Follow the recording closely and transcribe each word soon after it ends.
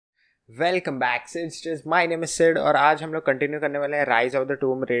Welcome back sisters, my name is Sid और आज हम लोग कंटिन्यू करने वाले हैं राइज ऑफ द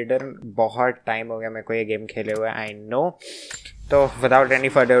टूम रेडर। बहुत टाइम हो गया मेरे को ये गेम खेले हुए, आई नो। तो without any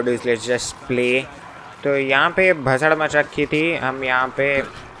further do let's just play. तो यहाँ पे भसड़ मच रखी थी, हम यहाँ पे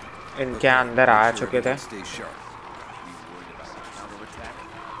इनके अंदर आ चुके थे।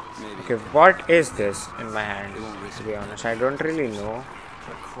 Okay, what is this in my hand? To be honest I don't really no.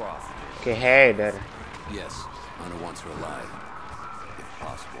 Okay, है इधर।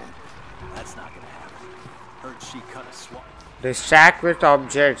 That's not gonna happen. Heard she cut a swap. Distract with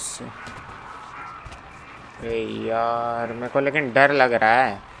objects. यार मेरे को लेकिन डर लग रहा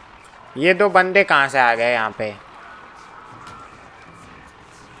है। ये दो बंदे कहाँ से आ गए यहाँ पे?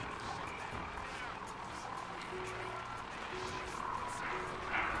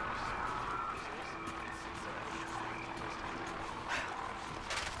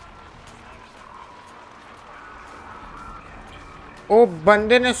 ओ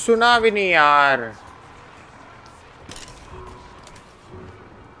बंदे ने सुना भी नहीं यार।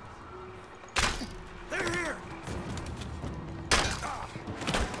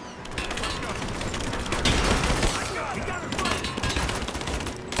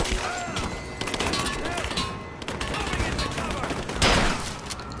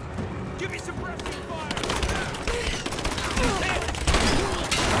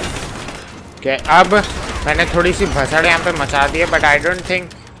 Okay, अब मैंने थोड़ी सी भसड़ यहाँ पे मचा दी है, बट आई डोंट थिंक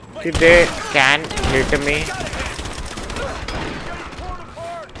कि दे कैन हिट मी।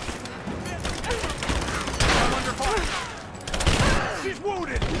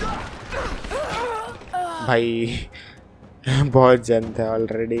 भाई बहुत जन थे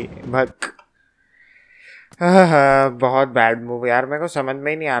ऑलरेडी। भक बहुत बैड मूव यार, मेरे को समझ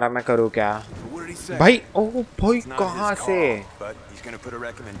में ही नहीं आ रहा मैं करूँ क्या। भाई ओ भाई कहाँ से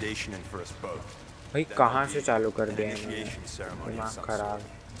भाई कहाँ से चालू कर दिया दिमाग खराब।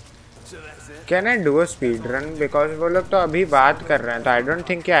 Can I do a speed run? Because वो लोग तो अभी बात कर रहे हैं, तो I don't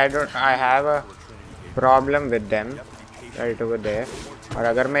think I have a problem with them right over there. और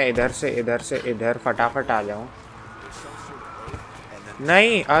अगर मैं इधर से इधर फटाफट आ जाऊँ।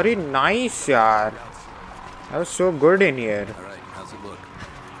 नहीं, अरे नाइस यार, I was so good in here,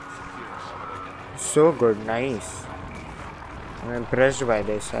 so good, nice. I'm impressed by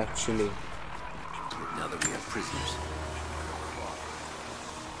this actually. Now that we have prisoners.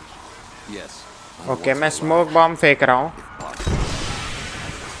 Yes. Okay, मैं smoke bomb फेंक रहा हूँ।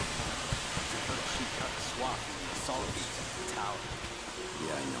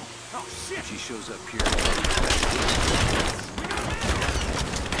 Yeah, I know. Oh shit! She shows up here.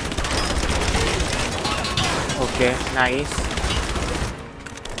 Okay, nice.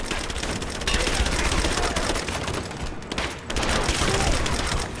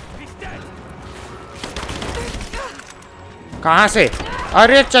 कहाँ से?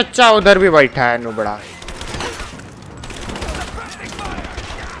 अरे चच्चा उधर भी बैठा है नुबड़ा।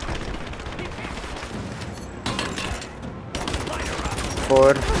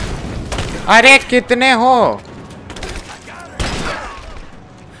 और अरे कितने हो?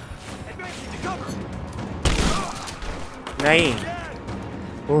 नहीं,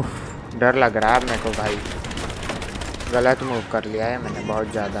 उफ, डर लग रहा है मेरे को भाई। गलत मूव कर लिया है मैंने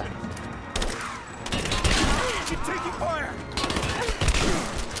बहुत ज़्यादा।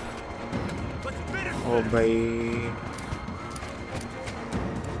 ओ भाई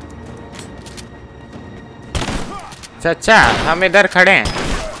चाचा हम इधर खड़े हैं,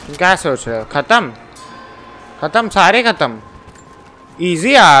 तुम क्या सोच रहे हो? खत्म सारे खत्म।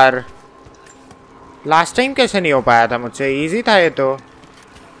 इजी यार, लास्ट टाइम कैसे नहीं हो पाया था मुझसे? इजी था ये तो।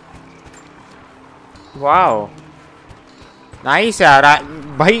 वाओ नाइस यार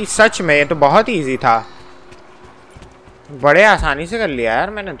भाई, सच में ये तो बहुत इजी था। बड़े आसानी से कर लिया यार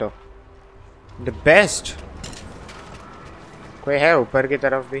मैंने तो। The best. कोई है ऊपर की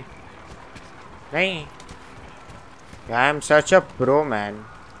तरफ भी? नहीं, I am such a pro man.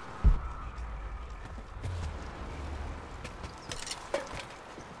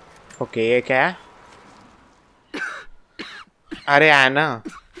 Okay, ये क्या है? अरे आना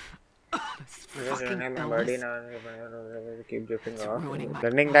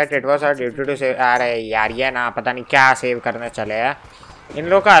Learning that it was our duty to save। अरे यार ये ना पता नहीं क्या सेव करने चले हैं। इन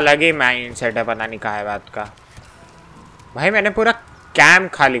लोगों का अलग ही माइंड सेट है, पता नहीं कहाँ है बात का। भाई मैंने पूरा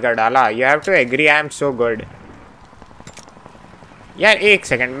कैंप खाली कर डाला। You have to agree, I am so good. यार एक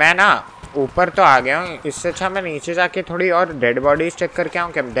सेकंड, मैं ना ऊपर तो आ गया हूँ, इससे अच्छा मैं नीचे जाके थोड़ी और डेड बॉडीज चेक करके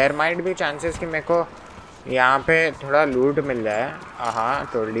आऊँ क्या? देयर माइट बी चांसेस कि मेरे को यहाँ पे थोड़ा लूट मिल जाए। हाँ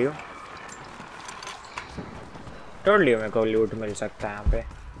टोल्ड यू मेरे को लूट मिल सकता है यहाँ पे।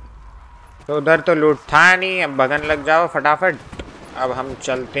 तो उधर तो लूट था नहीं, अब बगन लग जाओ फटाफट। अब हम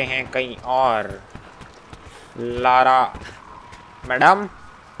चलते हैं कहीं और। लारा मैडम,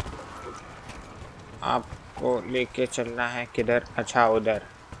 आपको लेके चलना है किधर? अच्छा उधर।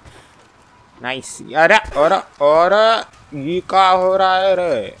 नाइस। अरे और ये क्या हो रहा है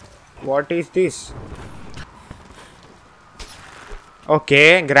रे? What is this?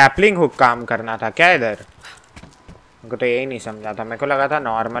 Okay, grappling hook काम करना था क्या इधर? मेरे को तो यही नहीं समझा था, मेरे को लगा था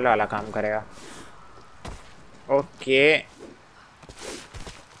नॉर्मल वाला काम करेगा। ओके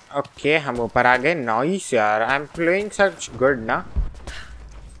ओके, हम ऊपर आ गए। नाइस यार, I am playing such good ना।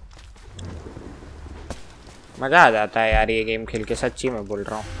 मज़ा आ जाता है यार ये गेम खेल के, सच्ची में बोल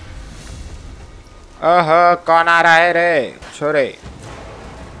रहा हूँ। ओह, कौन आ रहा है रे छोरे?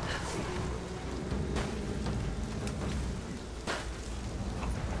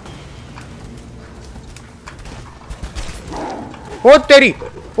 ओ तेरी,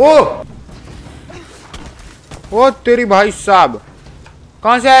 ओ तेरी भाई साहब,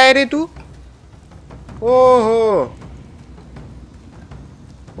 कहाँ से आया रे तू? ओहो,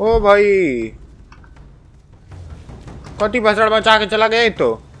 ओ भाई, कति भसड़ बचा के चला गया। तो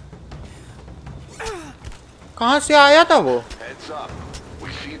कहाँ से आया था वो? Heads up. We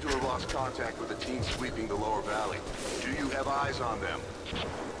seem to have lost contact with the team sweeping the lower valley. Do you have eyes on them?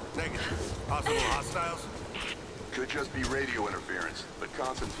 Negative. Possible hostiles? Could just be radio interference, but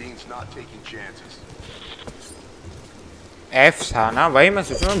Constantine's not taking chances. F था ना, वही मैं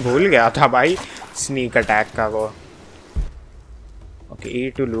सोचूं, मैं भूल गया था भाई स्नीक अटैक का वो। ओके, ई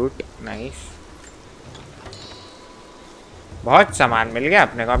टू लूट, नाइस। बहुत सामान मिल गया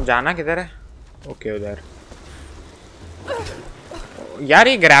अपने को। अब जाना किधर है? ओके उधर। यार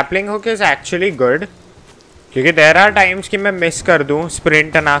ये grappling hook is actually good, क्योंकि देयर आर टाइम्स कि मैं मिस कर दूं,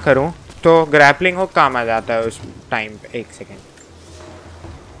 स्प्रिंट ना करूं, तो ग्रैपलिंग हुक काम आ जाता है उस टाइम पे। एक second.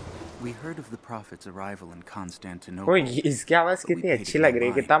 We heard of the prophet's arrival in O, Constantinople. इसकी आवाज कितनी अच्छी लग रही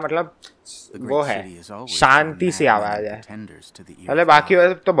है, कितना मतलब The वो great है, city is always Shanti C full of आवाज madmen है। and pretenders to the ear पहले of बाकी God.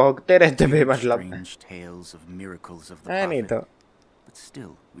 वाले तो भौंकते रहते थे मतलब। Strange tales of miracles of the है नहीं prophet. तो But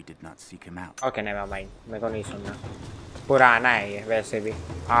still, we did not seek him out. Okay, never mind, मेरे को नहीं सुनना। पुराना है ये वैसे भी।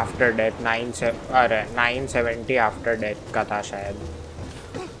 आफ्टर डेथ 970 आफ्टर डेथ का था शायद।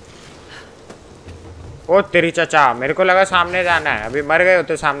 ओ तेरी चचा, मेरे को लगा सामने जाना है। अभी मर गए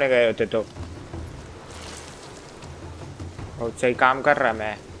होते, सामने गए होते तो। बहुत सही काम कर रहा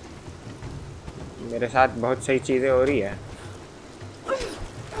मैं, मेरे साथ बहुत सही चीज़ें हो रही है।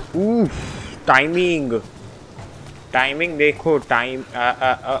 टाइमिंग, टाइमिंग देखो, टाइम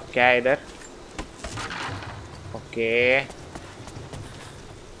क्या है इधर? ओके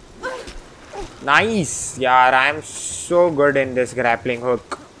नाइस यार, I am so good in this grappling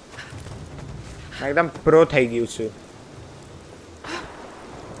hook. मैं एकदम प्रो થઈ ગયું છું।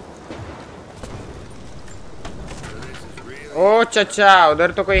 ओ चचा,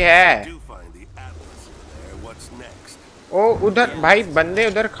 उधर तो कोई है। Do find the atlas in there. What's next? ओ उधर भाई बंदे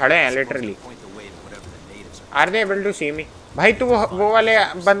उधर खड़े हैं literally. Point the way to whatever the natives are. Are they able to सी मी? भाई तू वो वाले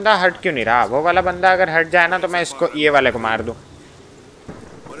बंदा हट क्यों नहीं रहा? वो वाला बंदा अगर हट जाए ना तो मैं इसको, ये वाले को मार दूं।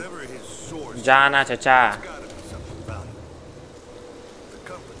 Whatever his source, जाना चचा, it's gotta be something valuable. The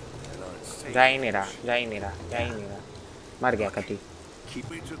company and aren't safe. जा ही नहीं रहा, जा ही नहीं रहा, जा ही नहीं रहा। मर गया कति।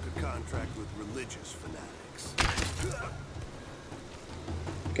 We took a contract with religious fanatics.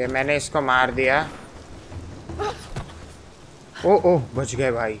 कि मैंने इसको मार दिया। ओ बच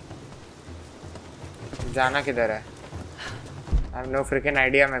गए भाई। जाना किधर है? I have no fricking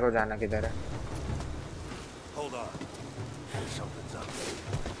idea मेरे को जाना किधर है। Hold on. Something's up.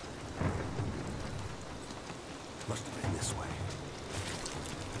 Must have been this way.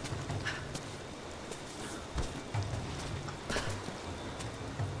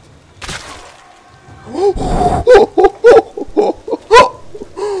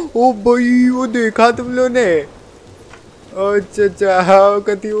 ओ भाई, वो देखा तुम लोगों ने? अच्छा अच्छा,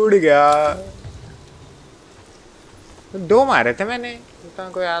 कति उड़ गया। दो मारे थे मैंने, इतना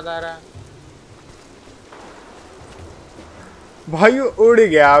को याद आ रहा भाई, वो उड़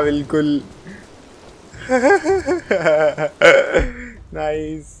गया बिल्कुल।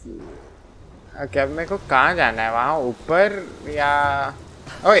 नाइस। क्या मेरे को कहाँ जाना है? वहाँ ऊपर या?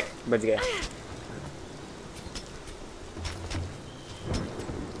 ओए बच गया।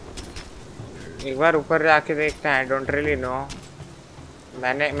 एक बार ऊपर जाके देखते हैं। I don't really no.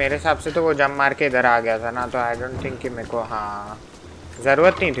 मेरे हिसाब से तो वो जंप मार के इधर आ गया था ना, तो आई डोंट थिंक कि मेरे को, हाँ,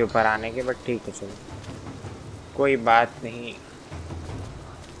 ज़रूरत नहीं थी ऊपर आने की। बट ठीक है, चलो कोई बात नहीं।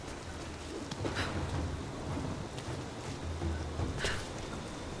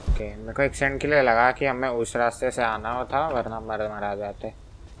 ओके, मेरे को एक सेकंड के लिए लगा कि हमें उस रास्ते से आना हो था, वरना मरा जाते।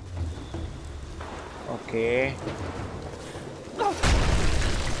 ओके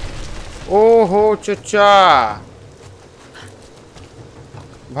ओहो चचा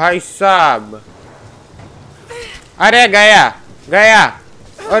भाई साहब, अरे गया गया।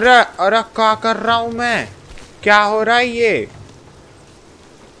 अरे अरे क्या कर रहा हूं मैं, क्या हो रहा है ये?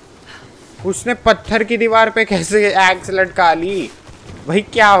 उसने पत्थर की दीवार पे कैसे एक्स लटका ली भाई,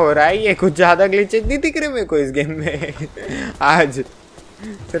 क्या हो रहा है ये? कुछ ज्यादा ग्लिचेस नहीं दिख रहे मेरे को इस गेम में आज,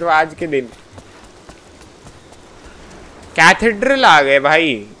 सिर्फ आज के दिन। कैथेड्रल आ गए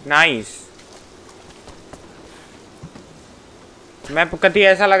भाई, नाइस। मैं कभी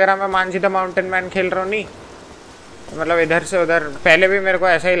ऐसा लग रहा मैं मानसी द माउंटेन मैन खेल रहा हूँ, नहीं मतलब इधर से उधर। पहले भी मेरे को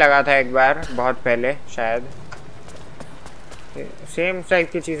ऐसा ही लगा था एक बार, बहुत पहले शायद। सेम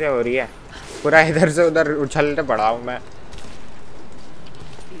टाइप की चीजें हो रही है, पूरा इधर से उधर उछलते पड़ा हूँ मैं।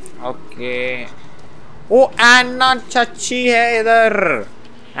 ओके, ओ एना चाची है इधर।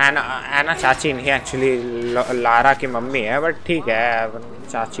 एना चाची नहीं, एक्चुअली लारा की मम्मी है, बट ठीक है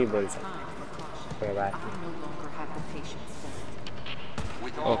चाची बोल सकते, कोई बात नहीं।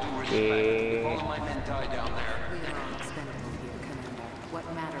 ओके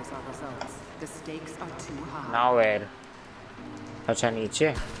नाउ वेयर, अच्छा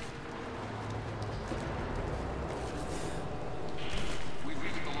नीचे।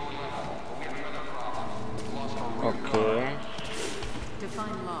 ओके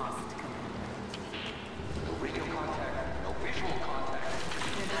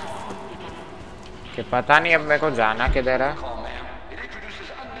कि पता नहीं अब मेरे को जाना किधर है।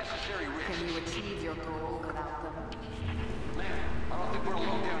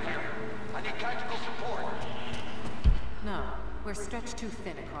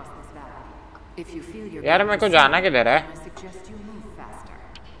 यार मेरे को जाना किधर है?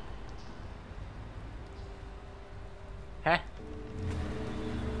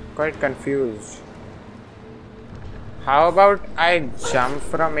 Quite confused. How about I jump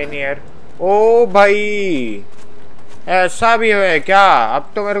from in here? ओ भाई ऐसा भी है क्या?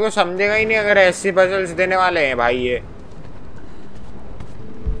 अब तो मेरे को समझेगा ही नहीं अगर ऐसी पजल्स देने वाले हैं भाई ये।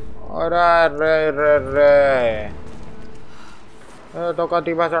 और तो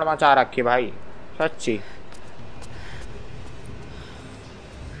कति भसड़ मचा रखी भाई सच्ची।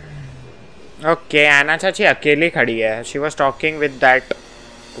 ओके एना चाची अकेली खड़ी है। She was talking with that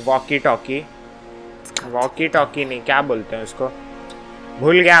walkie talkie, walkie talkie नहीं क्या बोलते हैं उसको,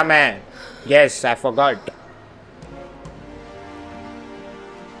 भूल गया मैं। Yes I forgot.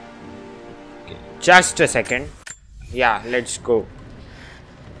 Just a second, या लेट्स गो।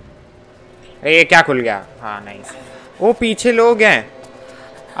 ये क्या खुल गया? हाँ नाइस। वो पीछे लोग हैं।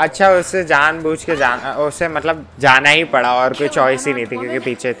 अच्छा उससे जानबूझ के जाना, उसे मतलब जाना ही पड़ा और कोई चॉइस ही नहीं थी क्योंकि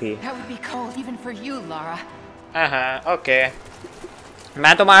पीछे थी। ओके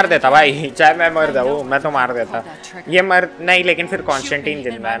मैं तो मार देता भाई, चाहे मैं मर जाऊँ मैं तो मार देता। ये मर नहीं, लेकिन फिर कॉन्स्टेंटीन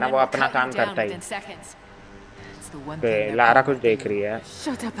जिंदा है ना, वो अपना काम करता ही। ओके लारा कुछ देख रही है।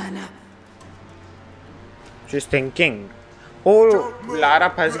 She is thinking. O Lara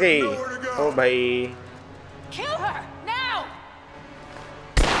फंस गई। ओ भाई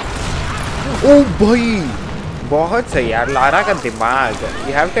ओ भाई बहुत सही यार लारा का दिमाग।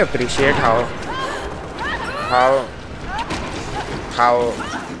 You have to appreciate how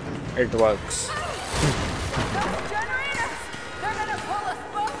it works.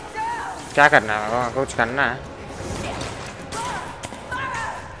 क्या करना है? कुछ करना है?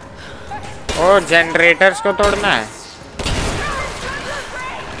 ओ जनरेटर्स को तोड़ना है।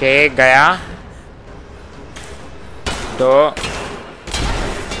 के गया तो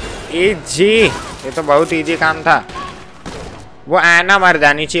इजी, ये तो बहुत इजी काम था। वो एना मर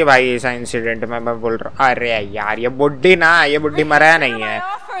जानी चाहिए भाई ऐसा इंसिडेंट में, मैं बोल रहा हूँ। अरे यार ये बुड्ढी ना, ये बुड्ढी मरा नहीं है।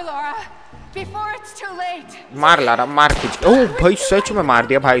 मार लारा मार खींच। ओह भाई सच में मार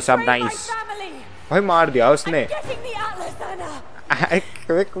दिया भाई साहब, नाइस भाई मार दिया उसने।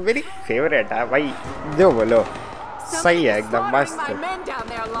 मेरी फेवरेट है भाई, जो बोलो सही है एकदम मस्त।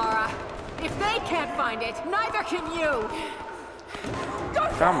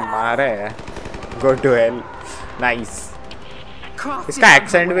 क्या मारे है, गो टू हेल, नाइस। इसका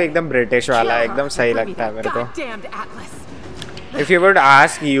एक्सेंट भी एकदम ब्रिटिश वाला है, एकदम सही लगता है मेरे को। If you would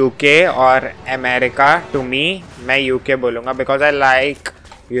ask UK और अमेरिका टू मी, मैं यूके बोलूंगा because I like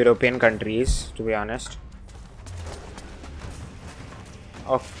European countries to be honest.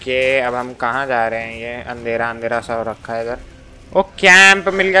 Okay अब हम कहाँ जा रहे हैं? ये अंधेरा अंधेरा सा रखा है इधर। ओ कैंप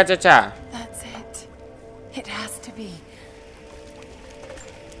मिल गया चाचा।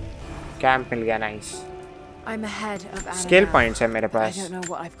 कैंप मिल गया, नाइस। स्किल पॉइंट्स है मेरे पास।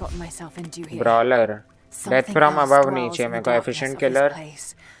 ब्रॉलर, डेथ फ्रॉम अबव नीचे मेरे को, efficient killer,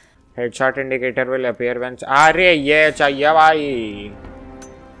 headshot indicator will appear when. अरे ये चाहिए भाई,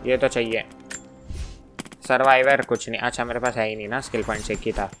 ये तो चाहिए। सर्वाइवर कुछ नहीं, अच्छा मेरे पास है ही नहीं ना, स्किल पॉइंट एक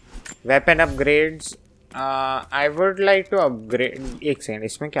ही था। Weapon upgrades, I would like to upgrade. एक सेकंड,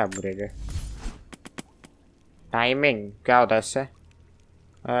 इसमें क्या अपग्रेड है? टाइमिंग क्या होता है इससे?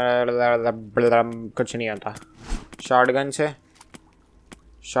 कुछ नहीं होता। शॉटगन से,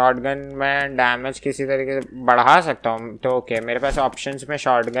 शॉटगन में डैमेज किसी तरीके से बढ़ा सकता हूँ तो ओके। मेरे पास ऑप्शंस में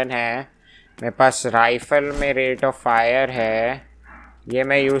शॉटगन है, मेरे पास राइफल में रेट ऑफ फायर है, ये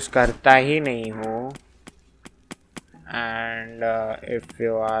मैं यूज़ करता ही नहीं हूँ। And if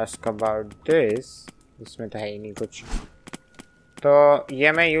you ask about this, इसमें तो है ही नहीं कुछ, तो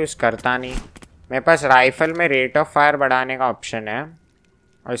ये मैं यूज़ करता नहीं। मेरे पास राइफल में रेट ऑफ फायर बढ़ाने का ऑप्शन है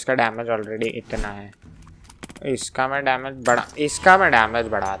और इसका डैमेज ऑलरेडी इतना है। इसका मैं डैमेज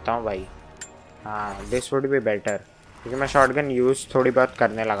बढ़ाता हूँ भाई। हाँ, दिस वुड बी बेटर, क्योंकि मैं शॉटगन यूज़ थोड़ी बहुत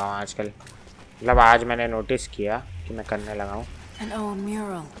करने लगा हूँ आजकल। मतलब आज मैंने नोटिस किया कि मैं करने लगा हूँ। An old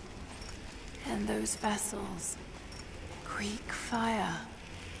mural. And those vessels. Greek fire.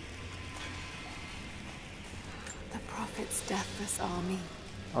 The prophet's deathless army.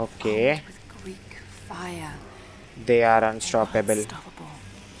 Okay. Armed with Greek fire. They are unstoppable. Unstoppable.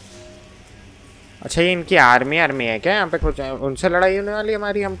 अच्छा, ये इनकी आर्मी है क्या यहाँ पे? कुछ उनसे लड़ाई होने वाली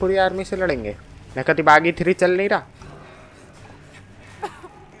हमारी? हम पूरी आर्मी से लड़ेंगे? मैं कभी बागी 3 चल नहीं रहा।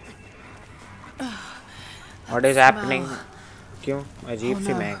 What is happening? क्यों अजीब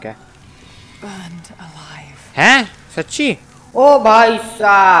सी महक है? हैं सच्ची? ओ भाई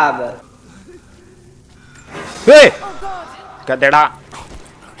साहब, गधेड़ा,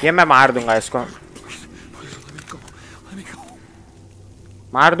 ये मैं मार दूंगा इसको।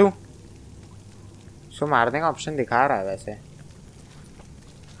 मार दूं? सो मारने का ऑप्शन दिखा रहा है वैसे।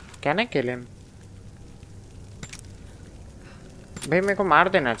 क्या ना किल हिम? भाई मेरे को मार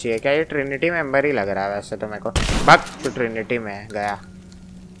देना चाहिए क्या? ये ट्रिनिटी मेंबर ही लग रहा है वैसे तो मेरे को। बक तो ट्रिनिटी में गया।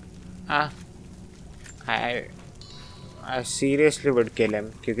 I seriously would kill him,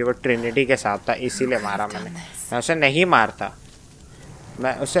 क्योंकि वो ट्रिनिटी के साथ था, इसीलिए मारा मैंने। मैं उसे नहीं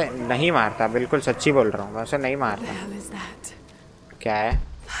मारता, बिल्कुल सच्ची बोल रहा हूँ, मैं उसे नहीं मारता। क्या है?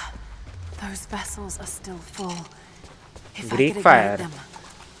 Greek fire.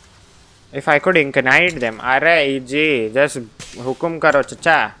 If I could ignite them, अरे जी, जस्ट हुक्म करो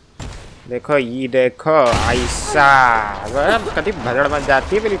चचा। देखो ये देखो ऐसा, कभी भगड़ मच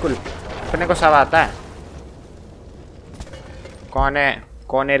जाती है बिल्कुल, अपने को सब आता है। कौन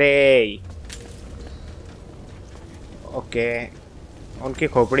है रे? ओके, उनकी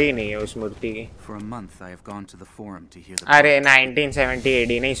खोपड़ी ही नहीं है उस मूर्ति की। अरे 1970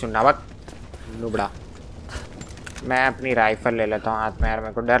 AD नहीं सुनना वक्त नुबड़ा। मैं अपनी राइफल ले लेता हूँ हाथ में यार,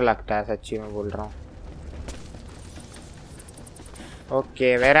 मेरे को डर लगता है सच्ची में बोल रहा हूँ।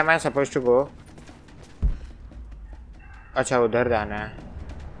 Okay, where M I suppose to go? अच्छा उधर जाना है,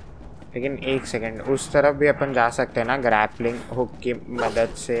 लेकिन एक सेकंड, उस तरफ भी अपन जा सकते हैं ना ग्रैपलिंग हुक की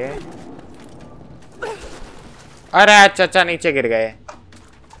मदद से। अरे अच्छा नीचे गिर गए।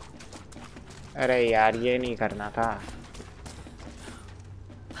 अरे यार ये नहीं करना था।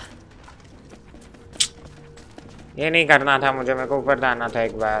 ये नहीं करना था मुझे, मेरे को ऊपर जाना था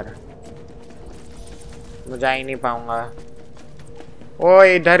एक बार। मैं जा ही नहीं पाऊंगा। ओ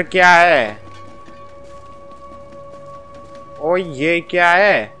इधर क्या है? ओ ये क्या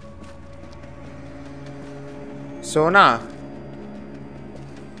है? सोना?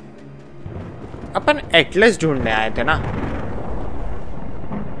 अपन एटलस ढूंढने आए थे ना?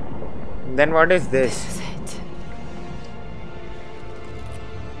 Then what is this?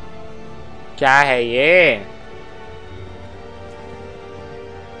 क्या है ये?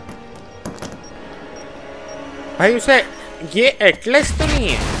 भाई उसे ये एटलस तो नहीं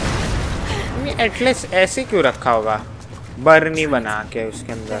है? ये एटलस ऐसे क्यों रखा होगा बर्नी बना के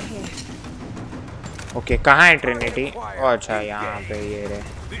उसके अंदर? ओके, कहाँ है ट्रिनिटी? अच्छा यहाँ पे ये रे।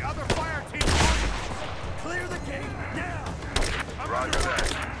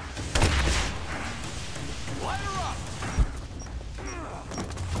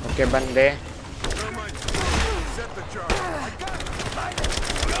 ओके बंदे,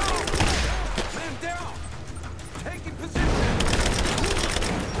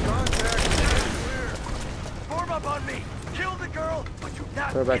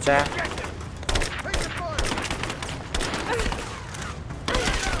 कोई बचा है?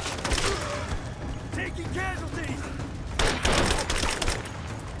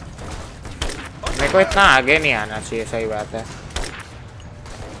 मेरे को इतना आगे नहीं आना चाहिए, सही बात है।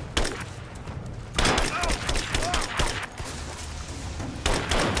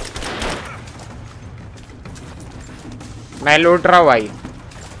 मैं लूट रहा हूँ भाई,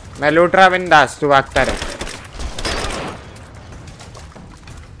 मैं लूट रहा बिंदास, तू भागता रहे।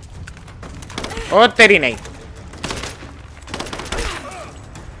 ओ तेरी नहीं।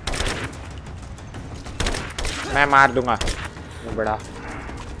 मैं मार दूंगा बड़ा।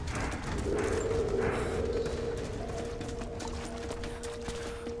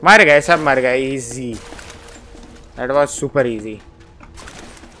 मर गए, सब मर गए। Easy, that was super easy.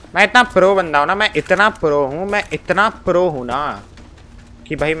 मैं इतना प्रो बंदा हूँ ना, मैं इतना प्रो हूँ, मैं इतना प्रो हूँ ना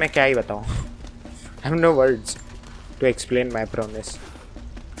कि भाई मैं क्या ही बताऊँ। I have no words to explain my proneness.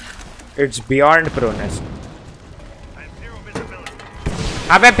 It's beyond proneness.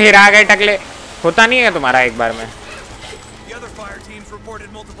 अबे फिर आ गए टकले। होता नहीं है तुम्हारा एक बार में। The other fire teams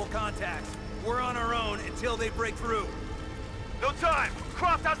reported multiple contacts. We're on our own until they break through. No time.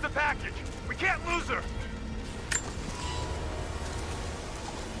 Croft has the package. We can't lose her.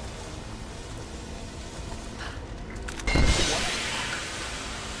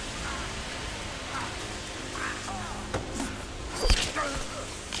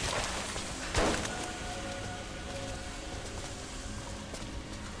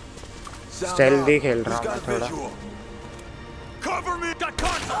 स्टेल्दी खेल रहा हूँ मैं थोड़ा। Cover me. Got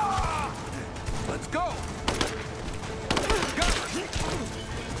contact. Let's go.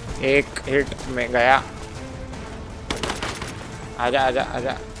 एक hit में गया। आजा आजा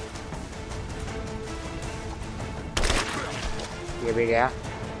आजा। ये भी गया।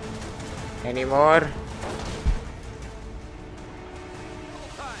 Any more?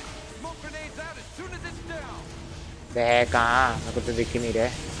 वह कहाँ? मेरे को तो दिख ही नहीं रहे।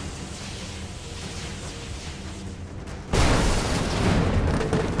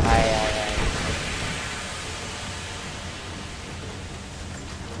 आए आए आए।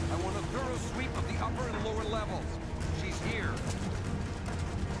 I want a thorough sweep of the upper and lower levels. She's here.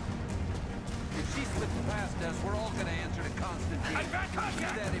 If she slips past us, we're all gonna answer to Constantine.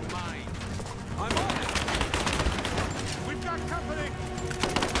 Keep that in mind. I'm on it. We've got company.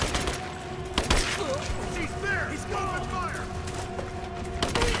 She's there. He's going fire.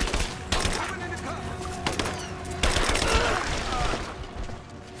 Coming into cover.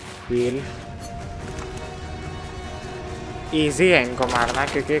 Heal easy है इनको मारना,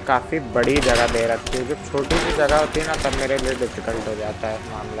 क्योंकि काफ़ी बड़ी जगह दे रखती है। जब छोटी सी जगह होती है ना, तब मेरे लिए डिफ़िकल्ट हो जाता है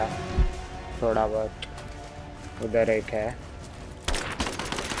मामला थोड़ा बहुत। उधर एक है।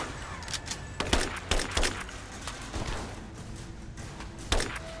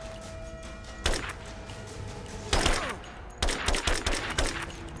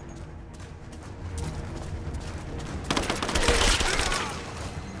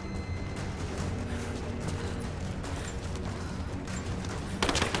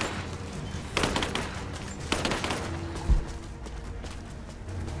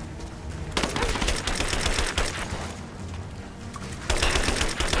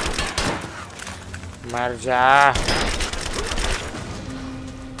 मर जा।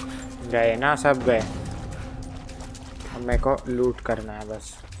 गए ना, सब गए। अब मेरे को लूट करना है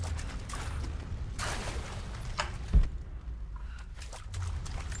बस।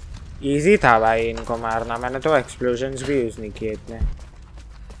 इजी था भाई इनको मारना। मैंने तो एक्सप्लोजन्स भी यूज़ नहीं किए इतने।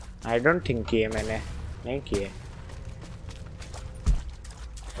 आई डोंट थिंक किए मैंने, नहीं किए।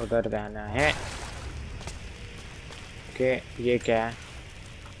 उधर जाना है। ओके, ये क्या है?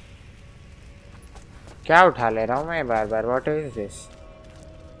 क्या उठा ले रहा हूँ मैं बार बार? What is this?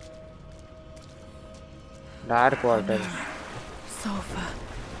 Dark water. Sulfur.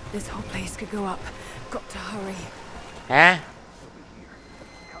 This whole place could go up. Got to hurry. हैं?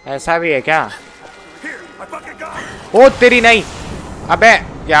 ऐसा भी है क्या? ओ तेरी नहीं। अबे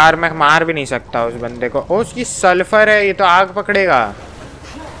यार, मैं मार भी नहीं सकता उस बंदे को। ओ उसकी सल्फर है, ये तो आग पकड़ेगा।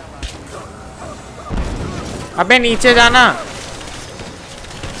 अबे नीचे जाना।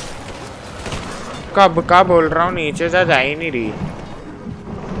 कब का बोल रहा हूँ नीचे जा ही नहीं रही।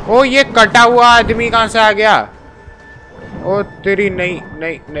 ओ ये कटा हुआ आदमी कहाँ से आ गया? ओ तेरी नहीं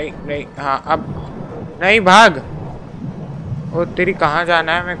नहीं नहीं नहीं। हाँ अब नहीं, भाग। ओ तेरी कहाँ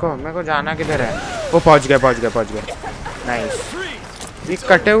जाना है? मेरे को जाना किधर है? वो पहुँच गए। नाइस। ये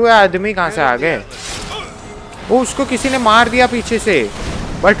कटे हुए आदमी कहाँ से आ गए? ओ उसको किसी ने मार दिया पीछे से।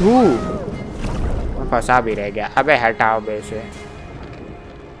 But who? फंसा भी रह गया। अबे हटाओ बे से।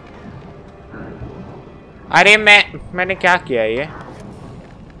 अरे मैंने क्या किया? ये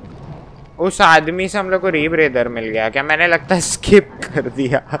उस आदमी से हम लोग को रीब्रेदर मिल गया क्या? मैंने लगता है स्किप कर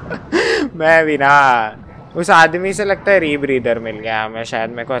दिया। मैं भी ना, उस आदमी से लगता है रीब्रीदर मिल गया हमें शायद।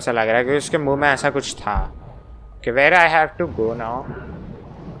 मेरे को ऐसा लग रहा है कि उसके मुंह में ऐसा कुछ था कि where I have to go now.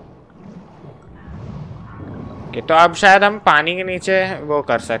 कि तो अब शायद हम पानी के नीचे वो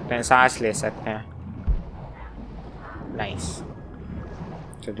कर सकते हैं, सांस ले सकते हैं। Nice.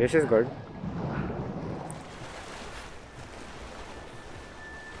 So this is good.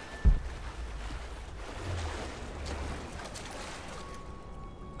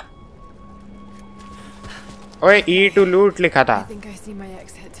 ओए E to loot लिखा था. I think I see my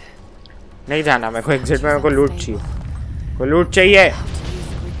exit. नहीं जाना मेरे को एग्जिट में, मेरे को लूट चाहिए. को लूट चाहिए. How to use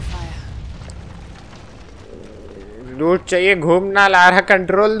the Greek fire. लूट चाहिए. घूमना लारा,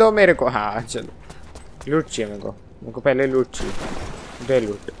 कंट्रोल दो मेरे को. हाँ चलो, लूट चाहिए मेरे को पहले लूट चाहिए. दे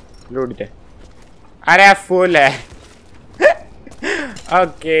लूट दे. अरे फुल है.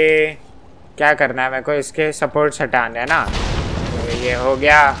 ओके, क्या करना है मेरे को? इसके सपोर्ट हटाने है ना. तो ये हो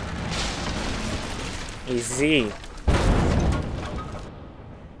गया easy.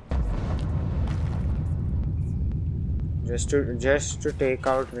 Just to take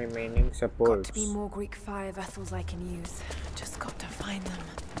out remaining Got supports. to be more Greek fire vessels I can use. Just got to find them.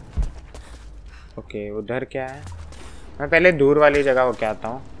 Okay, उधर क्या है? मैं पहले दूर वाली जगह हो के आता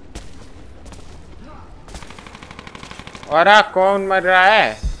हूँ. और कौन मर रहा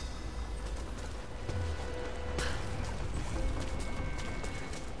है?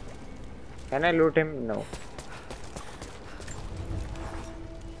 Can I loot him? No.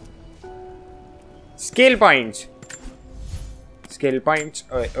 Skill points. Skill points.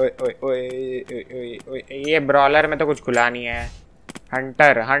 ये ब्रॉलर में तो कुछ खुला नहीं है.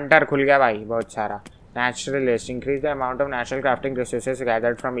 हंटर खुल गया भाई, बहुत सारा. Naturalist. Increase the amount of natural crafting resources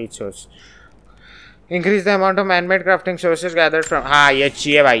gathered from each source. Increase the amount of man-made crafting sources gathered from. हाँ ये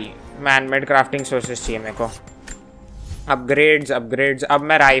चाहिए भाई, man-made crafting sources चाहिए मेरे को. अपग्रेड्स. अब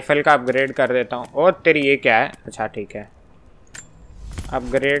मैं राइफल का अपग्रेड कर देता हूँ. ओ तेरी ये क्या है? अच्छा ठीक है.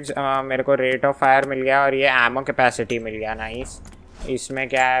 अपग्रेड्स. मेरे को रेट ऑफ फायर मिल गया और ये एमो कैपेसिटी मिल गया. नाइस. इसमें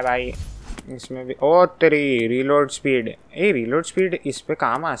क्या है भाई? इसमें भी ओ तेरी रीलोड स्पीड. रीलोड स्पीड इस पे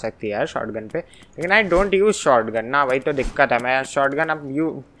काम आ सकती है यार शॉटगन पे, लेकिन आई डोंट यूज़ शॉटगन ना. वही तो दिक्कत है. मैं शॉटगन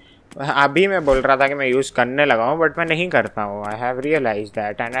अभी मैं बोल रहा था कि मैं यूज़ करने लगा हूँ, बट मैं नहीं करता हूँ. I have realise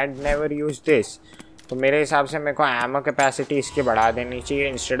that and I never use this. तो मेरे हिसाब से मेरे को एमो कैपेसिटी इसकी बढ़ा देनी चाहिए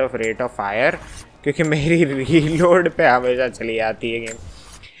instead of rate of fire, क्योंकि मेरी रीलोड पे हमेशा चली जाती है game.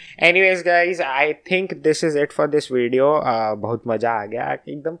 Anyways guys, I think this is it for this video. बहुत मज़ा आ गया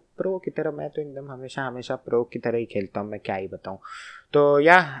एकदम प्रो की तरह. मैं तो एकदम हमेशा प्रो की तरह ही खेलता हूँ, मैं क्या ही बताऊँ. तो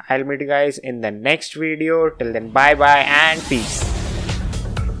या I will meet guys in the next video. Till then bye bye and piece.